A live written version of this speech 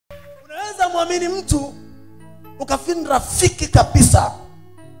kumwamini mtu ukafini rafiki kabisa,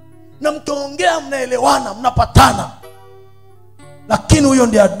 na mkiongea mnaelewana, mnapatana, lakini huyo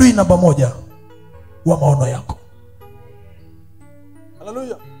ndiye adui namba moja wa maono yako.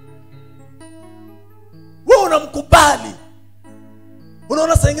 Haleluya. Wewe unamkubali,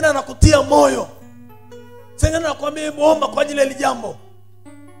 unaona saa nyingine anakutia moyo, saa nyingine anakuambia muomba kwa ajili ya hili jambo,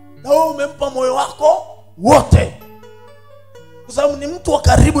 na wewe umempa moyo wako wote, kwa sababu ni mtu wa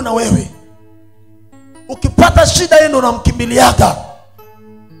karibu na wewe. Ukipata shida yeye ndo unamkimbiliaga,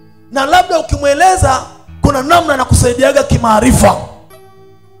 na labda ukimweleza kuna namna anakusaidiaga kimaarifa,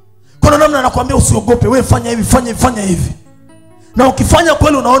 kuna namna anakuambia usiogope, wewe fanya hivi, fanya hivi, na ukifanya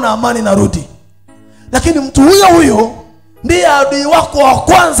kweli unaona amani narudi. Lakini mtu huyo ndiye adui wako wa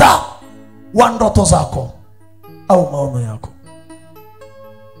kwanza wa ndoto zako au maono yako.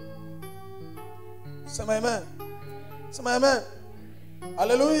 Sema amen. Sema amen.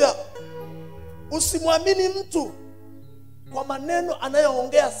 Haleluya. Usimwamini mtu kwa maneno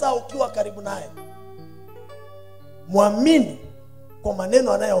anayoongea saa ukiwa karibu naye. Muamini kwa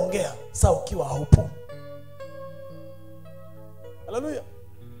maneno anayoongea saa ukiwa haupo. Haleluya.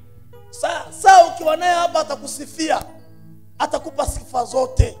 Saa ukiwa naye hapa atakusifia, atakupa sifa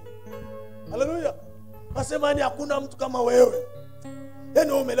zote. Haleluya. Nasema ni hakuna mtu kama wewe.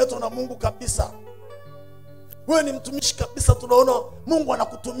 Yaani wewe umeletwa na Mungu kabisa. Wewe ni mtumishi kabisa, tunaona Mungu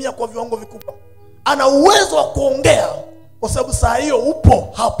anakutumia kwa viwango vikubwa. Ana uwezo wa kuongea kwa sababu saa hiyo upo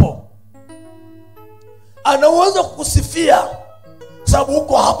hapo. Ana uwezo wa kukusifia kwa sababu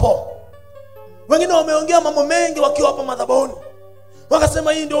uko hapo. Wengine wameongea mambo mengi wakiwa hapa madhabahuni,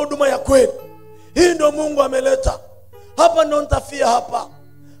 wakasema hii ndio huduma ya kweli, hii ndio Mungu ameleta hapa, ndio nitafia hapa,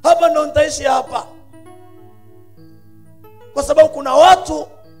 hapa ndio nitaishi hapa, kwa sababu kuna watu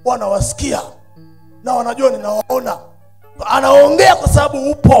wanawasikia na wanajua ninawaona. Anaongea kwa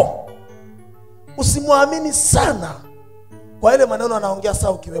sababu upo. Usimwamini sana kwa ile maneno anaongea saa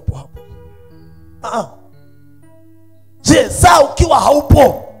ukiwepo hapo. Je, saa ukiwa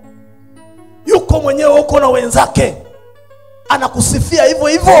haupo, yuko mwenyewe huko na wenzake, anakusifia hivyo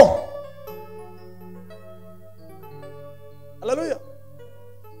hivyo. Haleluya.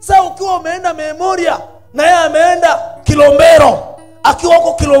 Saa ukiwa umeenda Memoria na yeye ameenda Kilombero, akiwa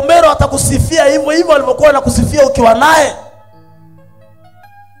huko Kilombero atakusifia hivyo hivyo alivyokuwa anakusifia ukiwa naye.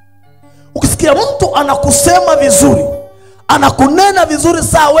 Ukisikia mtu anakusema vizuri, anakunena vizuri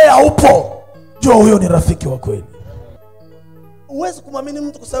saa wewe haupo, jua huyo ni rafiki wa kweli. Huwezi kumwamini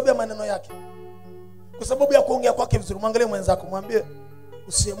mtu kwa sababu ya maneno yake, kwa sababu ya kuongea kwake vizuri. Mwangalie mwenzako, mwambie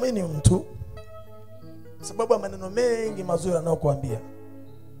usiamini mtu kwa sababu ya maneno mengi mazuri anayokuambia.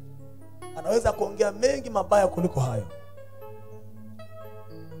 Anaweza kuongea mengi mabaya kuliko hayo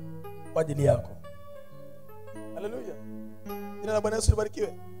kwa ajili yako. Haleluya. Jina la Bwana Yesu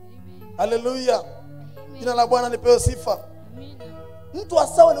libarikiwe. Haleluya. Jina la Bwana lipewe sifa. Amina. Mtu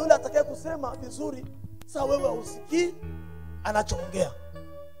asawa ni yule atakaye kusema vizuri saa wewe usikii anachoongea,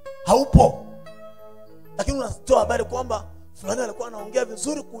 haupo, lakini unatoa habari kwamba fulani alikuwa anaongea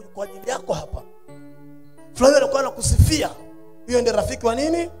vizuri kwa ajili yako hapa, fulani alikuwa anakusifia. Hiyo ndiye rafiki wa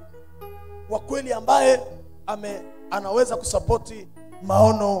nini? Wa kweli, ambaye anaweza kusapoti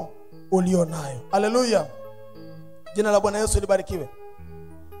maono ulionayo. Haleluya. Jina la Bwana Yesu libarikiwe.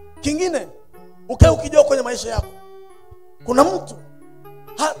 Kingine, ukae ukijua kwenye maisha yako kuna mtu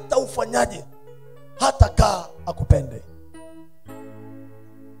hata ufanyaje hata kaa akupende.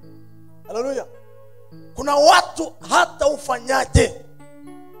 Haleluya. Kuna watu hata ufanyaje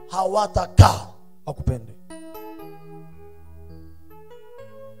hawatakaa akupende.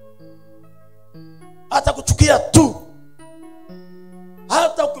 Hata kuchukia tu.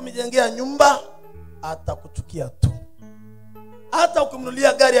 Hata ukimjengea nyumba atakuchukia tu. Hata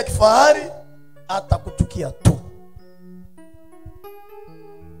ukimnunulia gari ya kifahari atakuchukia tu.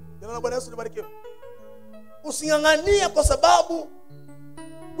 Jina la Bwana Yesu libarikiwe. Usingangania kwa sababu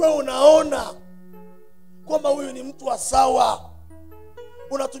wewe unaona kwamba huyu ni mtu wa sawa,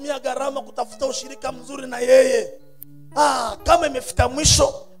 unatumia gharama kutafuta ushirika mzuri na yeye. Kama imefika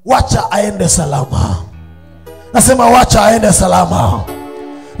mwisho, wacha aende salama. Nasema wacha aende salama.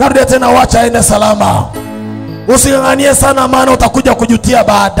 Narudia tena, wacha aende salama. Usinganganie sana, maana utakuja kujutia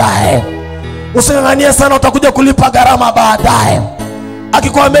baadaye. Usinganganie sana, utakuja kulipa gharama baadaye.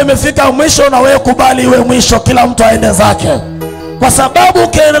 Akikwambia imefika mwisho, na wewe kubali iwe mwisho, kila mtu aende zake. Kwa sababu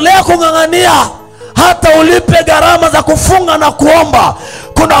ukiendelea kungangania hata ulipe gharama za kufunga na kuomba,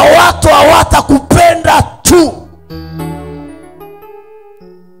 kuna watu hawatakupenda tu.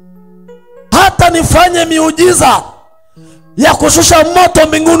 Hata nifanye miujiza ya kushusha moto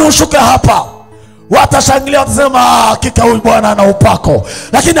mbinguni ushuke hapa, watashangilia, watasema hakika huyu Bwana ana upako,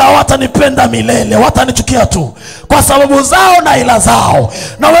 lakini hawatanipenda milele, watanichukia tu kwa sababu zao na ila zao.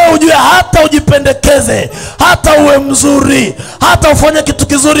 Na wewe ujue hata ujipendekeze, hata uwe mzuri, hata ufanye kitu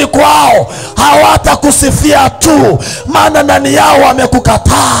kizuri kwao, hawatakusifia tu, maana ndani yao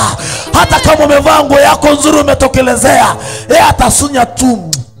wamekukataa. Hata kama umevaa nguo yako nzuri umetokelezea, yeye atasunya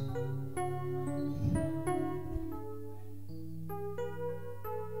tu.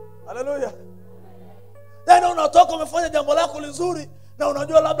 Haleluya. Yaani unatoka umefanya jambo lako lizuri na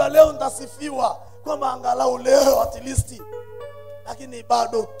unajua labda leo nitasifiwa kwamba angalau leo at least, lakini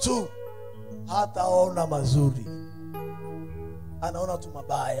bado tu hataona mazuri, anaona tu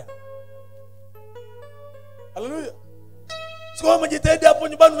mabaya. Haleluya. Sio umejitahidi hapo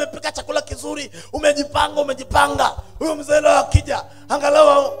nyumbani, umepika chakula kizuri, umejipanga. Huyo mzee leo akija,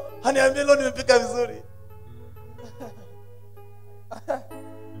 angalau haniambie leo nimepika vizuri.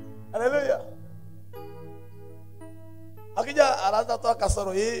 Haleluya. Akija anaanza toa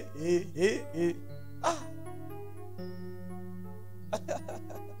kasoro hii.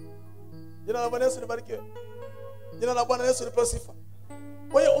 Jina la Bwana Yesu libarikiwe. Jina la Bwana Yesu lipewe sifa.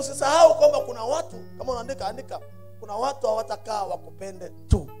 Kwa hiyo usisahau kwamba kuna watu, kama unaandika, kuna watu hawatakaa wakupende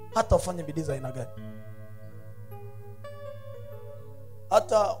tu, hata ufanye bidii za aina gani.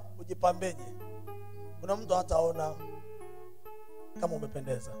 Hata ujipambeje, kuna mtu hataona kama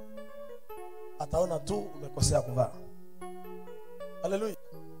umependeza, ataona tu umekosea kuvaa. Haleluya.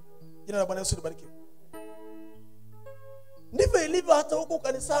 Jina la Bwana Yesu libarikiwe. Ndivyo ilivyo hata huko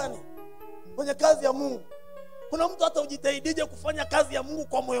kanisani, kwenye kazi ya Mungu. Kuna mtu hata ujitahidije kufanya kazi ya Mungu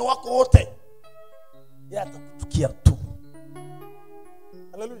kwa moyo wako wote, yeye atakuchukia tu.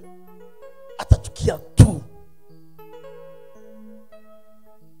 Haleluya. Atachukia tu.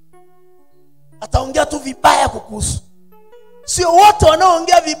 Ataongea tu vibaya kukuhusu. Sio wote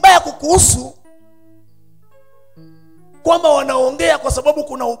wanaoongea vibaya kukuhusu kwamba wanaongea kwa sababu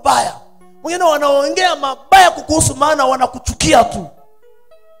kuna ubaya. Wengine wanaongea mabaya kukuhusu maana wanakuchukia tu.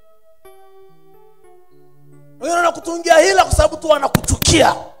 Wengine wanakutungia hila kwa sababu tu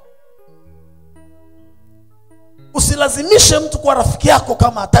wanakuchukia. Usilazimishe mtu kuwa rafiki yako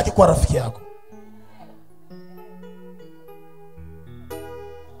kama hataki kuwa rafiki yako.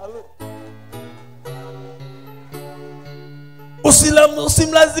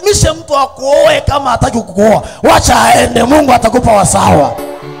 Usimlazimishe mtu akuoe kama hataki kukuoa. Wacha aende, Mungu atakupa wasawa.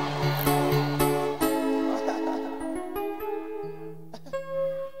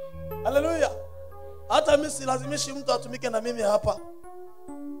 Haleluya. Hata mimi silazimishi mtu atumike na mimi hapa.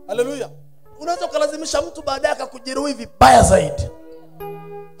 Haleluya. Unaweza kulazimisha mtu baadaye akakujeruhi vibaya zaidi,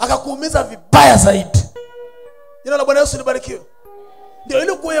 akakuumiza vibaya zaidi. Jina la Bwana Yesu libarikiwe. Ndio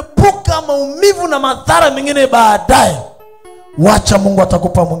ili kuepuka maumivu na madhara mengine baadaye, wacha Mungu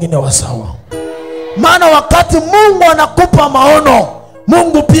atakupa mwingine wa sawa. Maana wakati Mungu anakupa maono,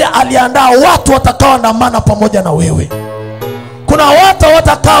 Mungu pia aliandaa watu watakao andamana pamoja na wewe. Kuna watu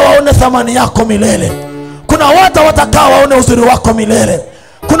watakao waone thamani yako milele. Kuna watu watakao waone uzuri wako milele.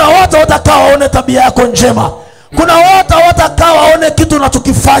 Kuna watu watakao waone tabia yako njema. Kuna watu watakao waone kitu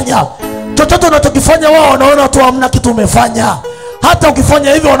unachokifanya. Chochote unachokifanya wao wanaona tu hamna kitu umefanya. Hata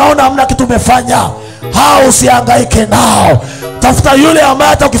ukifanya hivyo wanaona hamna kitu umefanya. Hao usihangaike nao. Tafuta yule ambaye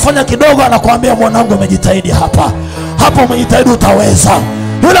hata ukifanya kidogo anakuambia mwanangu umejitahidi hapa. Hapo umejitahidi utaweza.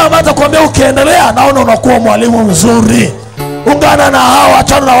 Yule ambaye atakwambia ukiendelea naona unakuwa mwalimu mzuri. Ungana na hao,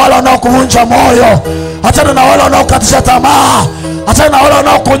 achana na wale wanaokuvunja moyo. Achana na wale wanaokatisha tamaa. Achana na wale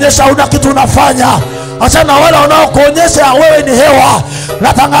wanaokuonyesha huna kitu unafanya. Achana na wale wanaokuonyesha wewe ni hewa.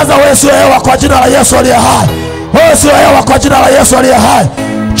 Natangaza wewe sio hewa kwa jina la Yesu aliye hai. Wewe sio hewa kwa jina la Yesu aliye hai.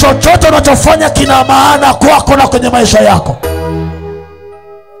 Chochote unachofanya kina maana kwako na kwenye maisha yako.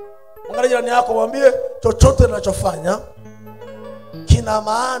 Angalia jirani yako, mwambie chochote ninachofanya kina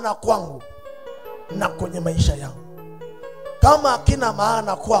maana kwangu na kwenye maisha yangu. Kama kina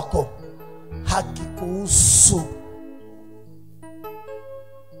maana kwako, hakikuhusu.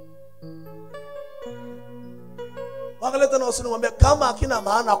 Angalia tena usinimwambie kama kina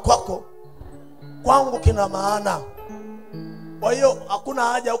maana kwako, kwangu kina maana. Kwa hiyo hakuna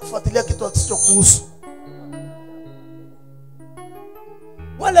haja ya kufuatilia kitu kisichokuhusu.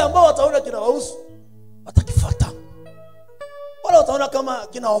 Wale ambao wataona kinawahusu watakifuata. Wale wataona kama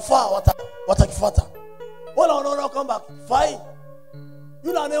kinawafaa watakifuata. Wale wanaona kwamba fai,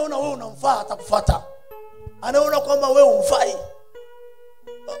 yule anayeona wewe unamfaa atakufuata. Anaona kwamba wewe umfai,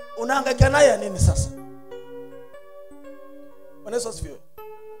 unahangaika naye nini sasa? Bwana Yesu asifiwe.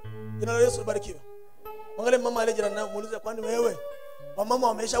 Jina la Yesu libarikiwe. Angalia mama ile jirani naye, muulize kwani wewe wamama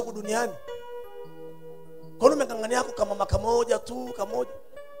wameisha huku duniani? Kwa nini umekangania yako kama maka moja tu kamoja?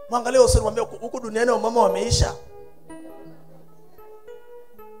 Mwangalie usimwambie huko duniani wamama wameisha.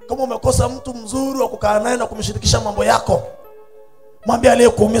 Kama umekosa mtu mzuri wa kukaa naye na kumshirikisha mambo yako, mwambie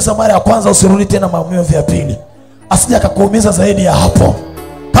aliyekuumiza mara ya kwanza usirudi tena maumivu ya pili. Asije akakuumiza zaidi ya hapo.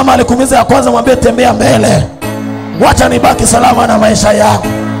 Kama alikuumiza ya kwanza, mwambie tembea mbele. Wacha nibaki salama na maisha yako.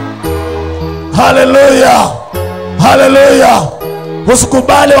 Haleluya. Haleluya.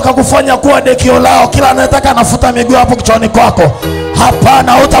 Usikubali wakakufanya kuwa dekio lao. Kila anayetaka anafuta miguu hapo kichwani kwako.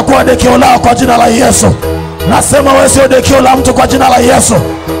 Hapana, hutakuwa dekio lao kwa jina la Yesu. Nasema wewe sio dekio la mtu kwa jina la Yesu.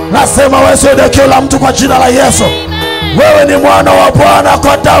 Nasema wewe sio dekio la mtu kwa jina la Yesu. Wewe ni mwana wa Bwana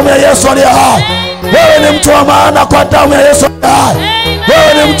kwa damu ya Yesu aliye hai. Wewe ni mtu wa maana kwa damu ya Yesu aliye hai.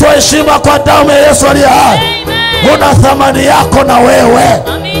 Wewe ni mtu wa heshima kwa damu ya Yesu aliye hai. Una thamani yako na wewe.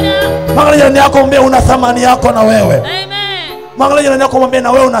 Amina. Mwangalie jirani yako, mwambie una thamani yako na wewe. Amen. Mwangalie jirani yako, mwambie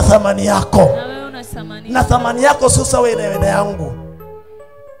na wewe una thamani yako. Na wewe una thamani. Na thamani yako sio sawa na yangu.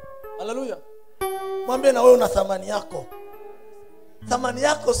 Haleluya. Mwambie na wewe una thamani yako. Thamani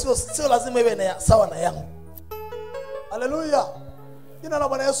yako sio lazima iwe sawa na yangu. Haleluya. Jina la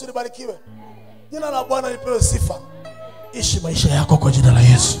Bwana Yesu libarikiwe. Jina la Bwana lipewe sifa. Ishi maisha yako kwa jina la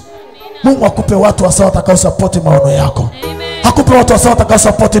Yesu. Mungu akupe watu wasawa watakao support maono yako. Amen. Hakupe watu wasawa watakao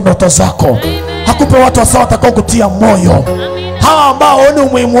support ndoto zako. Amen. Hakupe watu wasawa watakao kutia moyo. Amen. Hawa ambao waone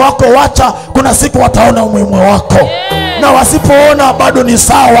umuhimu wako, wacha kuna siku wataona umuhimu wako. Amen. Na wasipoona bado ni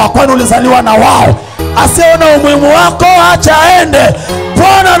sawa, kwani ulizaliwa na wao. Asiona umuhimu wako, acha aende.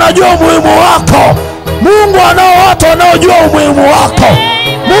 Bwana anajua umuhimu wako. Mungu anao watu wanaojua umuhimu wako.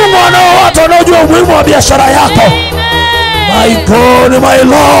 Mungu anao watu wanaojua umuhimu wa biashara yako. My God, my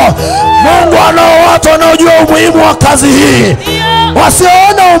Lord. Mungu anao watu wanaojua umuhimu wa kazi hii.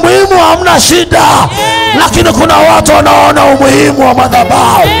 Wasiona umuhimu hamna shida. Lakini kuna watu wanaona umuhimu wa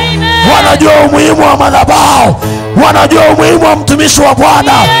madhabahu. Wanajua umuhimu wa madhabahu. Wanajua umuhimu wa mtumishi wa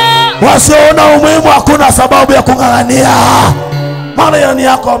Bwana. Wasiona umuhimu hakuna sababu ya kung'ang'ania. Maana yani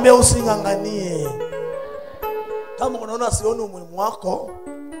yako ambie using'ang'anie. Kama unaona sioni umuhimu wako.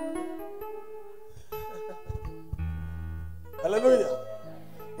 Haleluya.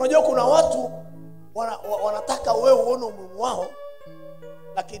 Unajua kuna watu wanataka wewe uone umuhimu wao,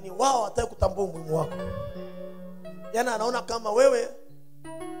 lakini wao hawataka kutambua umuhimu wako. Yaani anaona kama wewe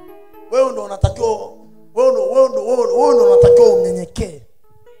ndio unatakiwa wewe ndio unatakiwa unyenyekee,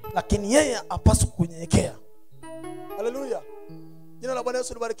 lakini yeye hapaswi kunyenyekea. Haleluya. Jina la Bwana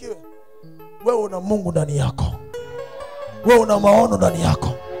Yesu libarikiwe. Wewe una Mungu ndani yako. Wewe una maono ndani yako.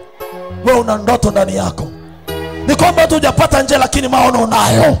 Wewe una ndoto ndani yako. Ni kwamba tu hujapata nje, lakini maono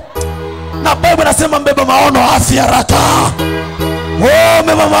unayo. Na Biblia inasema mbeba maono afya haraka.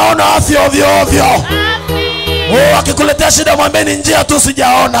 Mbeba maono afya ovyo ovyo. Akikuletea shida mwambie ni njia tu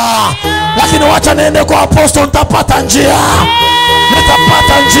sijaona. Lakini wacha niende kwa apostol, nitapata njia.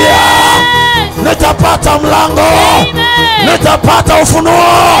 Nitapata njia. Nitapata mlango. Nitapata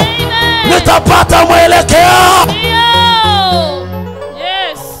ufunuo. Nitapata mwelekeo.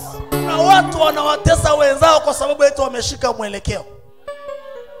 Yes. Na watu wanawatesa wenzao kwa sababu eti wameshika mwelekeo.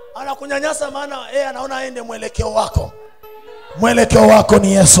 Anakunyanyasa maana yeye anaona aende mwelekeo wako. Mwelekeo wako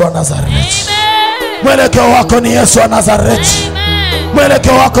ni Yesu wa Nazareti. Mwelekeo wako ni Yesu wa Nazareti.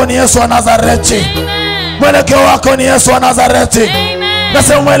 Mwelekeo wako ni Yesu wa Nazareti. Mwelekeo wako ni Yesu wa Nazareti.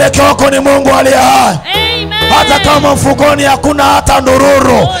 Nasema mwelekeo wako ni Mungu aliye hai. Hata kama mfukoni hakuna hata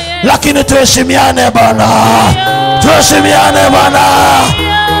ndururu, lakini tuheshimiane Bwana. Tuheshimiane Bwana.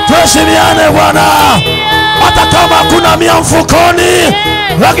 Tuheshimiane Bwana. Hata kama hakuna mia mfukoni,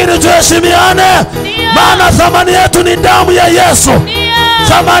 lakini tuheshimiane. Maana thamani yetu ni damu ya Yesu.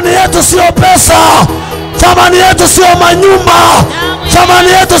 Thamani yetu sio pesa. Thamani yetu sio manyumba. Thamani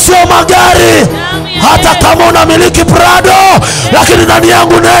yetu sio magari. Hata kama unamiliki Prado, lakini ndani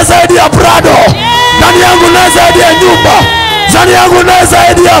yangu na zaidi ya Prado. Ndani yangu na zaidi ya nyumba. Ndani yangu na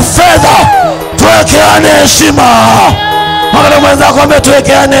zaidi ya fedha. Tuwekeane heshima. Mwangalie mwenzako mwambie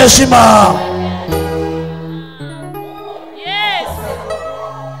tuwekeane heshima. Yes.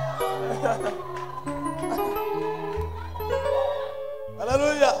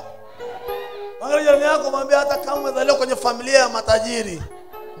 Haleluya. Mwangalie jirani yako mwambie hata kama umezaliwa kwenye familia ya matajiri,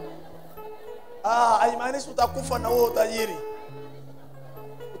 haimaanishi utakufa na huo utajiri.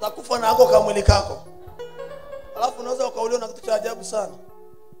 Utakufa na hako kamwili kako. Alafu unaweza ukauliwa na kitu cha ajabu sana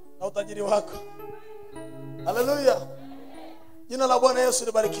na utajiri wako. Haleluya. Jina la Bwana Yesu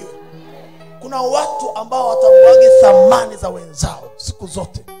libarikiwe. Kuna watu ambao watambuagi thamani za wenzao siku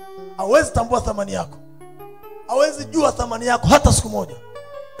zote. Hawezi tambua thamani yako. Hawezi jua thamani yako hata siku moja.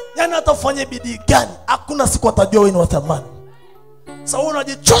 Yaani hata ufanye bidii gani, hakuna siku atajua wewe ni wa thamani. Sasa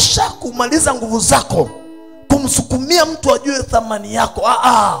unajichosha kumaliza nguvu zako kumsukumia mtu ajue thamani yako.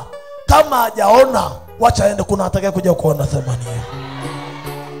 Kama hajaona, wacha aende, kuna atakaye kuja kuona thamani yako.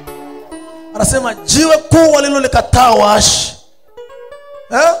 Anasema jiwe kuu walilolikataa waashi,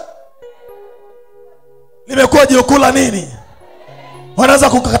 limekuwa jiwe kuu la nini? Wanaweza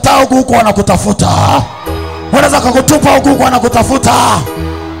kukataa huku wanakutafuta. Wanaweza kukutupa huku wanakutafuta.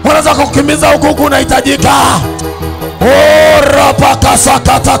 Wanaweza kukukimbiza huku unahitajika.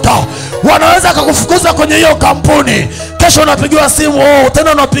 Rapakasakataka. Wanaweza kukufukuza kwenye hiyo kampuni. Kesho unapigiwa simu,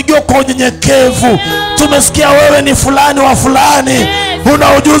 tena unapigiwa kwa unyenyekevu. Tumesikia wewe ni fulani wa fulani,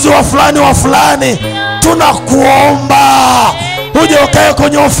 una ujuzi wa fulani wa fulani. Tunakuomba uje ukae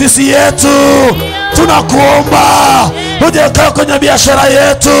kwenye ofisi yetu. Tunakuomba uje ukae kwenye biashara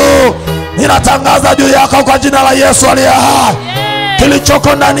yetu. Ninatangaza juu yako kwa jina la Yesu aliye hai,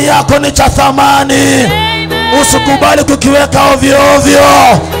 kilichoko ndani yako ni cha thamani. Usikubali kukiweka ovyo ovyo.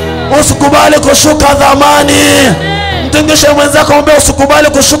 Usikubali kushuka thamani. Mtingishe mwenzako, mwambie usikubali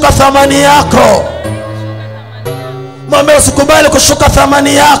kushuka thamani yako. Mwambie usikubali kushuka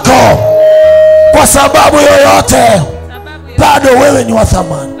thamani yako kwa sababu yoyote. Bado wewe ni wa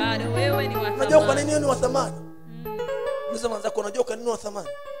thamani. Unajua kwa nini ni wa thamani? Mzee mwenzako, unajua kwa nini ni wa thamani?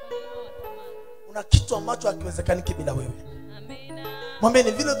 Una kitu ambacho hakiwezekani bila wewe. Amina. Mwambie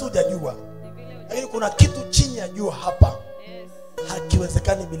ni vile tu hujajua. Lakini kuna kitu chini ya jua hapa.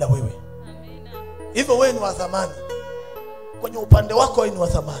 Hakiwezekani bila wewe. Amina. Hivyo wewe ni wa thamani. Kwenye upande wako wewe ni wa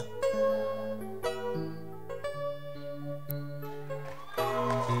thamani.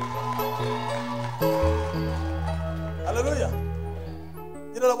 Haleluya.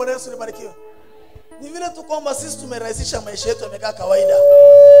 Jina la Bwana Yesu libarikiwe. Ni vile tu kwamba sisi tumerahisisha maisha yetu yamekaa kawaida.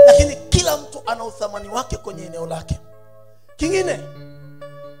 Lakini kila mtu ana uthamani wake kwenye eneo lake. Kingine,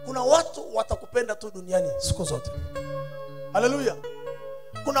 kuna watu watakupenda tu duniani siku zote. Haleluya.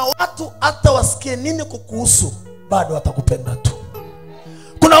 Kuna watu hata wasikie nini kukuhusu, bado watakupenda tu.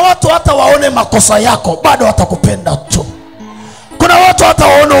 Kuna watu hata waone makosa yako, bado watakupenda tu. Kuna watu hata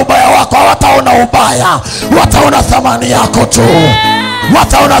waone ubaya wako, hawataona ubaya. Wataona thamani yako tu.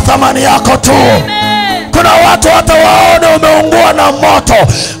 Wataona thamani yako tu. Kuna watu hata waone umeungua na moto,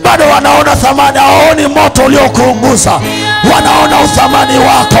 bado wanaona thamani. Hawaoni moto uliokuunguza, wanaona uthamani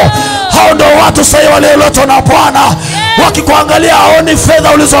wako. Hao ndio watu sahihi walioletwa na Bwana. Wakikuangalia haoni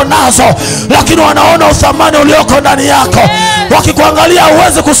fedha ulizonazo, lakini wanaona uthamani ulioko ndani yako. Wakikuangalia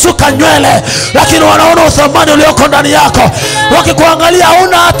huwezi kusuka nywele, lakini wanaona uthamani ulioko ndani yako. Wakikuangalia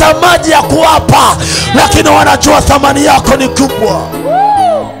huna hata maji ya kuwapa, lakini wanajua thamani yako ni kubwa.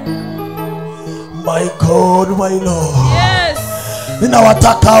 My God, my Lord. Yes.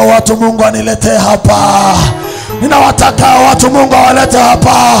 Ninawataka watu Mungu anilete hapa. Ninawataka watu Mungu awalete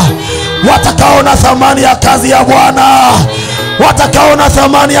hapa. Watakaona thamani ya kazi ya Bwana. Watakaona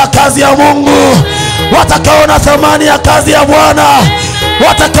thamani ya kazi ya Mungu. Watakaona thamani ya kazi ya Bwana.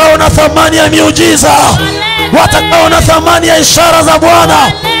 Watakaona thamani ya miujiza. Watakaona thamani ya ishara za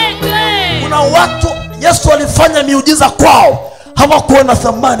Bwana. Kuna watu Yesu alifanya miujiza kwao, hawakuona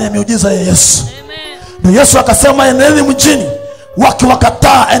thamani ya miujiza ya Yesu. Ndio Yesu akasema endeni mjini,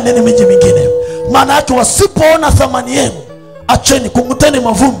 wakiwakataa endeni miji mingine. Maana yake wasipoona thamani yenu, acheni, kunguteni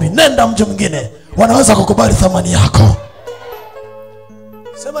mavumbi, nenda mji mwingine. Wanaweza kukubali thamani yako.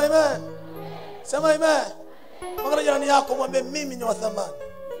 Sema amen. Sema amen. Mwangalie jirani yako, mwambie mimi ni wa thamani.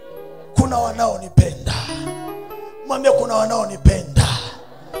 Kuna wanaonipenda. Mwambie kuna wanaonipenda.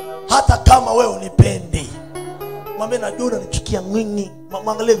 Hata kama wewe unipendi. Mwambie najua unanichukia mwingi.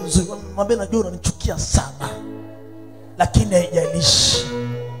 Mwangalie vizuri. Mwambie najua unanichukia sana, lakini haijalishi.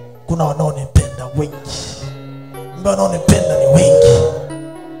 Kuna wanaonipenda wengi. Mbona wanaonipenda ni wengi.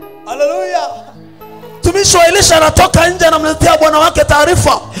 Haleluya. Tumishi wa Elisha anatoka nje, anamletea bwana wake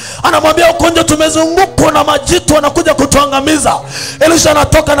taarifa. Anamwambia uko nje tumezungukwa na majitu wanakuja kutuangamiza. Elisha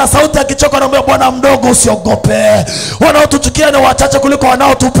anatoka na sauti ya kicheko, anamwambia bwana mdogo usiogope. Wanaotuchukia ni wachache kuliko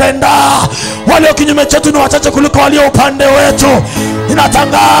wanaotupenda. Walio kinyume chetu ni wachache kuliko walio upande wetu.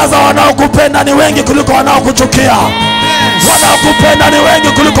 Ninatangaza wanaokupenda ni wengi kuliko wanaokuchukia. Wanaokupenda ni wengi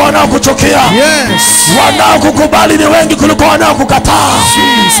kuliko wanaokuchukia. Wanaokukubali ni wengi kuliko wanaokukataa.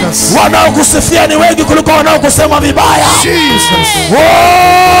 Wanaokusifia ni wengi kuliko wanaokusema vibaya.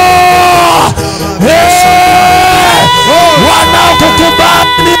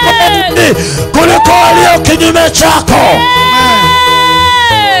 Wanaokukubali ni wengi kuliko walio kinyume chako.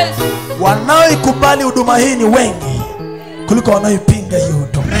 Wanaoikubali huduma hii ni wengi kuliko wanaoipinga hii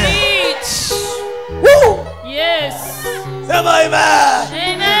huduma. Yes. Sema amen.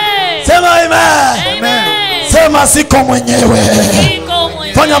 Amen. Sema amen. Amen. Sema siko mwenyewe. Siko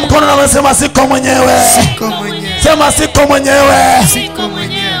mwenyewe. Fanya mkono na sema siko mwenyewe. Siko mwenyewe. Sema siko mwenyewe. Siko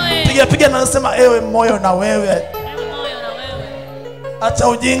mwenyewe. piga na nasema ewe moyo na wewe. Acha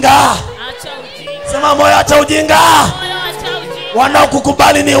ujinga. Sema moyo acha ujinga.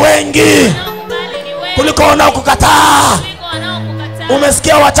 Wanaokukubali ni wengi kuliko wanaokukataa.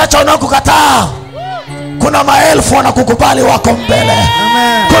 Umesikia wachache wanaokukataa? Kuna maelfu wanakukubali wako mbele.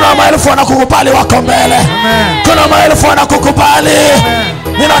 Kuna maelfu wanakukubali wako mbele. Kuna maelfu wanakukubali.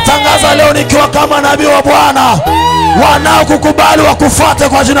 Ninatangaza leo nikiwa kama nabii wa Bwana, wanaokukubali wakufuate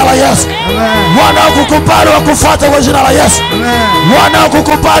kwa jina la Yesu. Wanaokukubali wakufuate kwa jina la Yesu.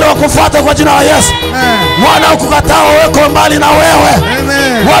 Wanaokukubali wakufuate kwa jina la Yesu. Wanaokukataa waweke mbali na wewe.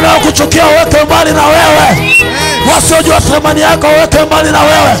 Wanaokuchukia waweke mbali na wewe. Wasiojua thamani yako waweke mbali na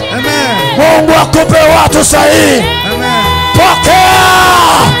wewe. Mungu akupe watu sahihi. Pokea.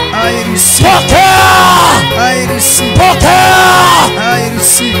 Pokea. Pokea.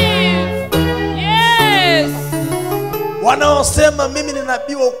 Wanaosema mimi ni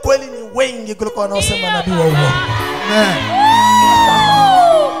nabii wa ukweli ni wengi kuliko wanaosema nabii wa uongo.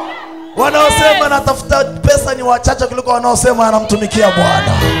 Wanaosema natafuta pesa ni wachache kuliko wanaosema anamtumikia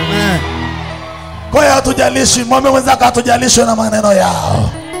Bwana. Kwa hiyo hatujalishi, mwambie mwenzako hatujalishi na maneno yao.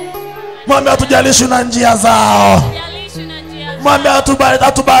 Mwambie hatujalishi na njia zao. Mwambie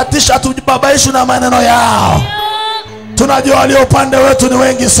hatubahatisha, hatubabaishi na maneno yao. Tunajua walio upande wetu ni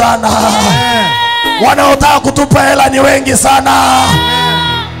wengi sana. Wanaotaka kutupa hela ni wengi sana.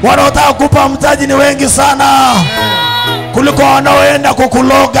 Wanaotaka kukupa mtaji ni wengi sana kuliko wanaoenda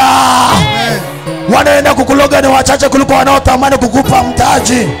kukuloga. Wanaoenda kukuloga ni wachache kuliko wanaotamani kukupa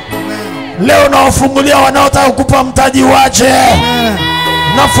mtaji. Leo nawafungulia wanaotaka kukupa mtaji waje.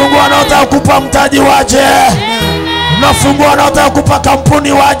 Nafungua wanaotaka kukupa mtaji waje. Nafungua wanaotaka kukupa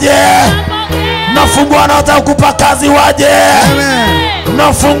kampuni waje. Nafungua wanaotaka kukupa kazi waje.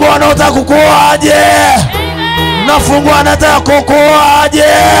 Nafungua wanaotaka kukuoa waje. Nafungua wanaotaka kukuoa waje.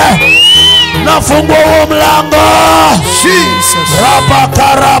 Nafungua huo mlango.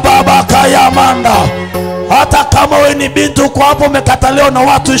 Rabakarababakayamanda. Hata kama wewe ni binti uko hapo umekataliwa na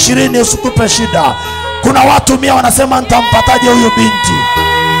watu 20 usikupe shida. Kuna watu 100 wanasema nitampataje huyu binti.